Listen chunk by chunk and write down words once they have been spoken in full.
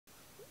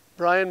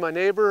Brian, my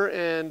neighbor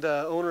and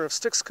owner of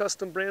Sticks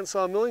Custom Brand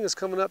Saw Milling, is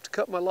coming up to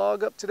cut my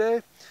log up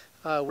today.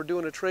 We're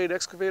doing a trade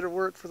excavator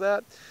work for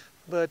that,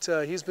 but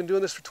he's been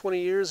doing this for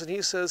 20 years, and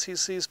he says he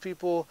sees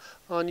people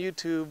on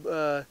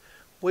YouTube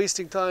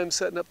wasting time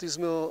setting up these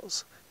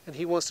mills, and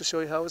he wants to show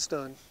you how it's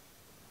done.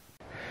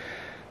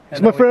 It's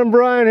my friend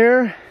Brian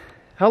here.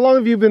 How long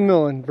have you been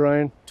milling,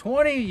 Brian?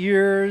 20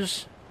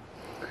 years,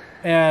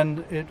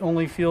 and it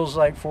only feels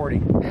like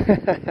 40.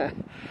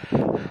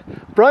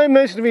 Brian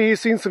mentioned to me he's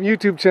seen some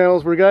YouTube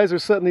channels where guys are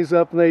setting these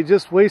up and they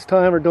just waste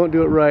time or don't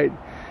do it right.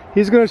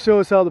 He's going to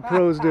show us how the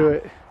pros do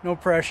it. No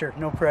pressure,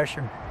 no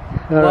pressure.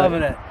 All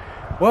Loving right. it.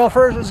 Well,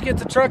 first let's get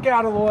the truck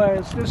out of the way.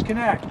 Let's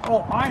disconnect.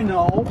 Oh, I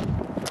know.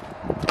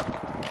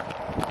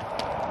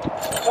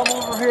 Come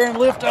over here and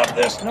lift up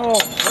this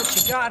nose. What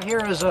you got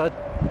here is a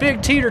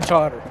big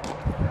teeter-totter.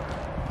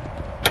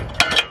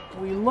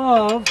 We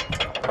love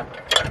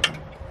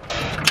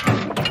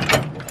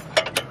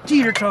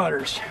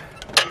teeter-totters.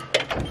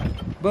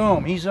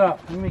 Boom, he's up.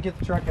 Let me get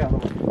the truck out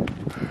of the way.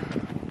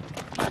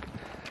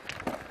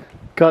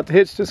 Got the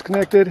hitch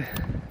disconnected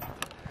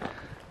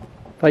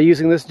by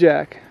using this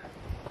jack.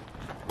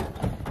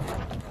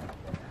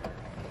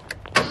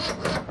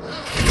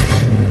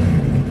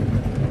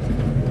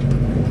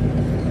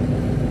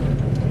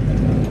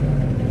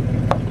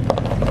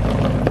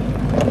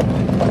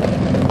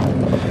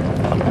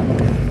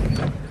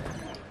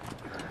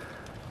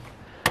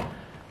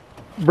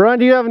 Brian,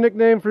 do you have a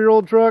nickname for your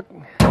old truck?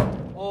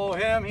 Oh,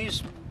 him,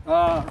 he's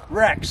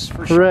Rex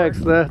for short. Rex,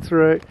 that's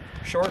right.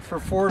 Short for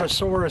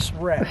Fortosaurus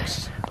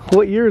Rex.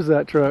 What year is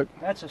that truck?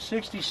 That's a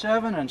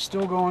 67 and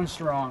still going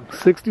strong.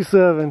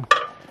 67.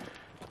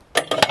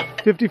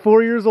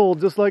 54 years old,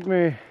 just like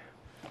me.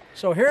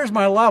 So here's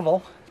my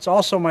level. It's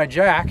also my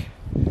jack.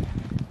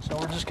 So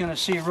we're just going to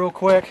see real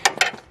quick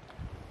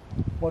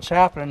what's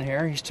happening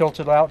here. He's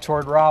tilted out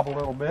toward Rob a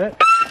little bit.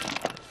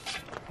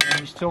 And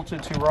he's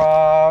tilted to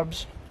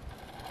Rob's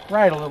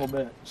right a little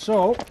bit.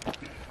 So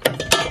I'm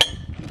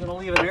going to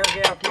leave an air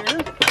gap here.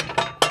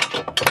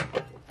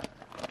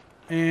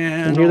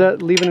 And you hear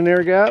that? Leaving an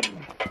air gap?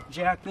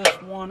 Jack this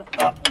one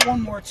up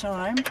one more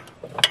time.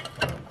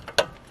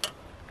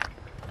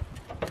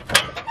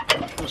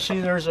 You'll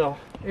see there's an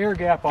air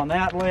gap on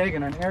that leg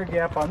and an air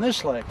gap on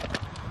this leg.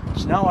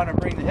 So now when I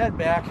bring the head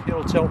back,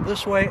 it'll tilt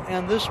this way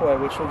and this way,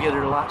 which will get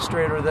it a lot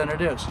straighter than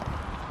it is.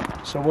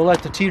 So we'll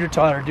let the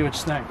teeter-totter do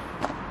its thing.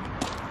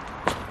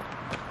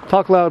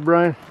 Talk loud,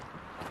 Brian.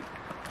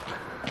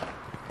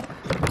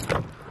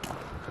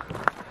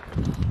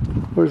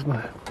 Where's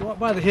my... Go up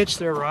by the hitch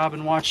there, Rob,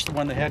 and watch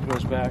when the head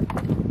goes back.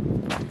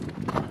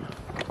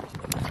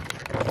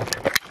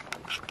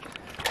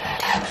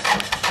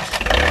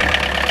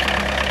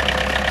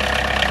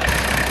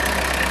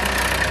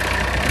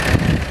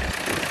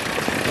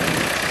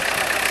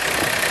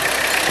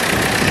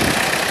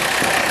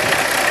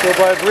 So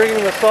by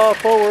bringing the saw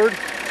forward,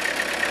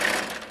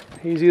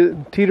 he's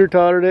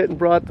teeter-tottered it and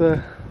brought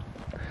the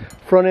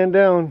front end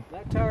down.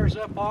 That tower's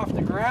up off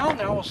the ground.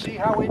 Now we'll see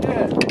how we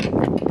did.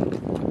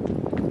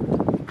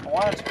 I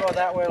want it to go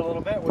that way a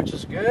little bit, which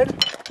is good.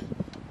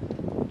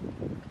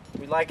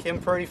 We like him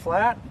pretty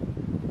flat.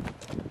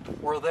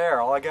 We're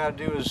there. All I got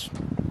to do is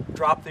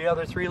drop the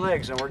other three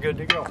legs and we're good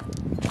to go.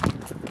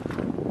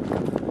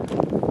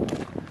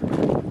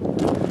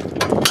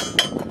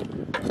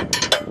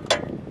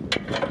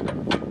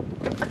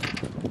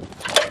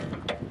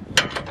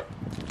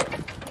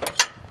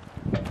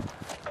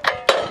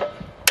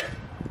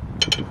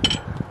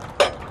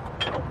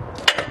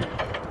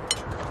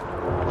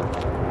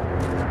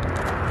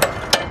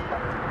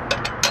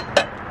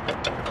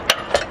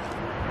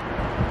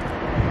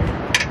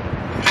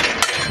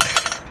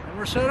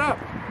 We're set up.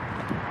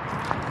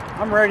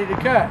 I'm ready to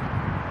cut.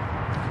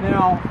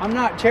 Now, I'm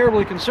not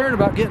terribly concerned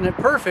about getting it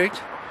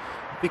perfect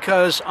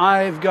because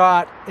I've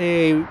got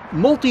a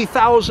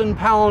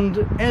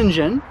multi-thousand-pound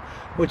engine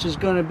which is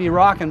going to be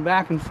rocking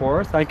back and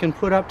forth. I can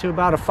put up to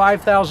about a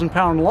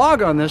 5,000-pound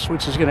log on this,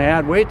 which is going to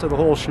add weight to the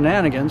whole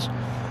shenanigans.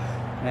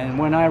 And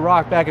when I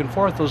rock back and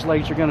forth, those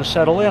legs are going to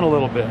settle in a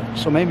little bit.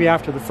 So maybe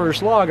after the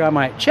first log I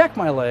might check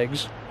my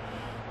legs,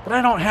 but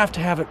I don't have to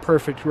have it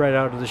perfect right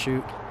out of the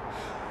chute.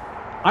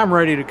 I'm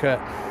ready to cut.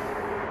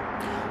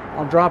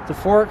 I'll drop the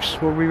forks.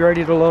 We'll be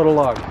ready to load a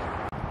log.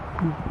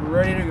 We're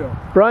ready to go.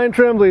 Brian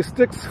Tremblay,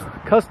 Sticks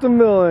Custom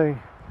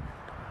Milling.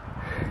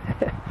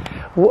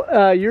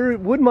 Your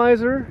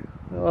Wood-Mizer,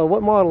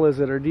 what model is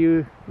it, or do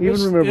you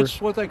even remember? It's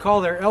what they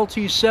call their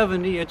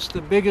LT70. It's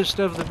the biggest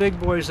of the big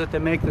boys that they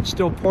make that's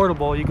still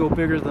portable. You go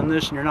bigger than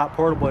this and you're not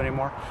portable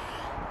anymore.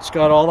 It's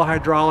got all the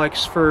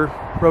hydraulics for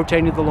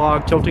rotating the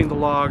log, tilting the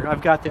log.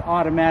 I've got the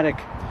automatic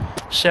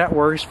set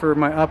works for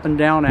my up and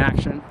down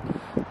action,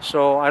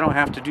 so I don't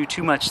have to do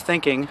too much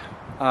thinking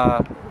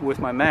with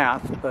my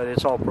math, but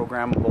it's all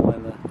programmable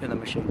in the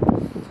machine.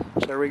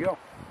 So there we go.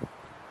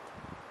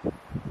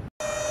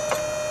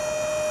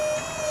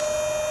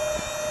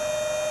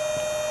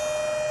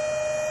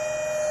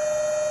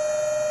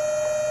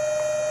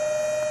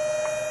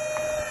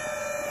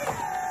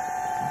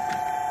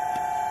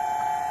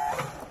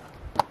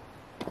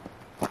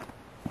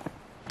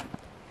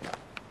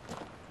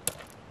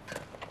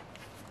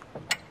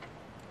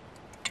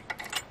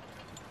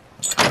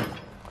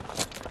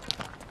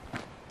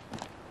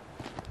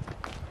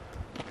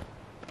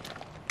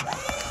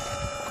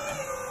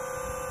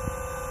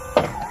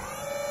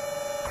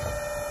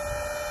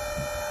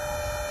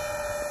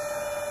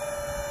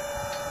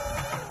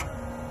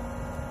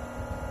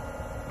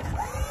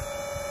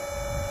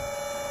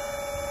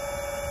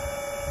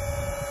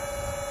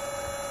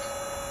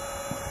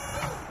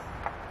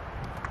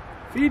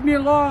 Feed me a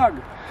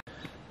log.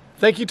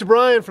 Thank you to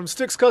Brian from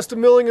Sticks Custom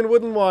Milling in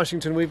Woodland,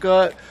 Washington. We've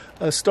got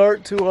a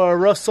start to our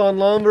rough sawn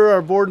lumber,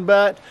 our board and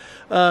bat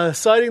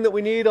siding that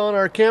we need on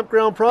our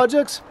campground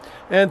projects.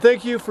 And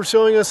thank you for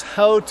showing us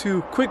how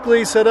to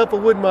quickly set up a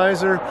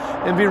Wood-Mizer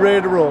and be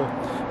ready to roll.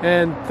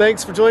 And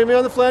thanks for joining me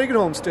on the Flanagan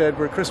Homestead,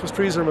 where Christmas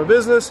trees are my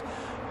business,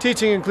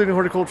 teaching, including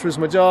horticulture, is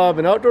my job,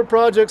 and outdoor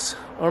projects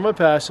are my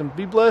passion.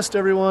 Be blessed,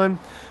 everyone.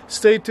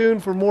 Stay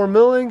tuned for more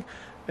milling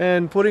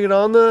and putting it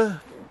on the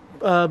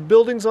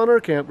buildings on our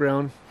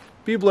campground.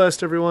 Be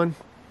blessed, everyone.